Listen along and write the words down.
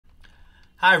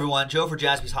Hi everyone, Joe for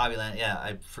Jaspys Hobbyland. Yeah,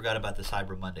 I forgot about the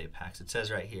Cyber Monday packs. It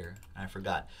says right here. I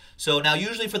forgot. So now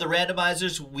usually for the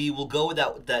randomizers, we will go with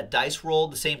that dice roll,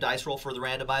 the same dice roll for the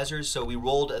randomizers. So we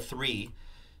rolled a 3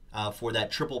 for that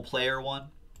triple player one.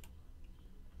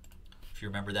 If you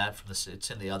remember that from this, it's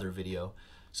in the other video.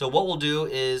 So what we'll do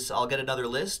is I'll get another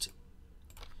list.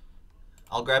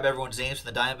 I'll grab everyone's names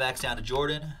from the Diamondbacks down to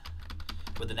Jordan.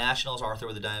 With the Nationals, Arthur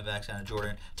with the Diamondbacks down to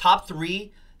Jordan. Top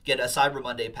 3 get a Cyber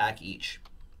Monday pack each.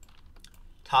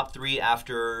 Top 3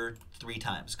 after 3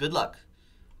 times. Good luck.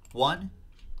 1,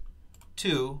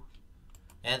 2,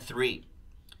 and 3.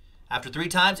 After 3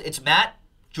 times, it's Matt,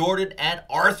 Jordan, and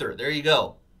Arthur. There you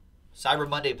go. Cyber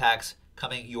Monday packs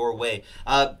coming your way.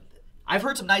 I've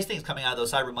heard some nice things coming out of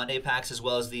those Cyber Monday packs as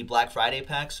well as the Black Friday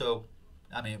packs. So,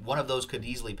 I mean, one of those could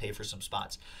easily pay for some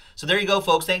spots. So there you go,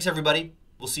 folks. Thanks, everybody.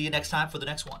 We'll see you next time for the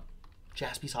next one.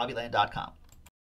 JaspysHobbyland.com.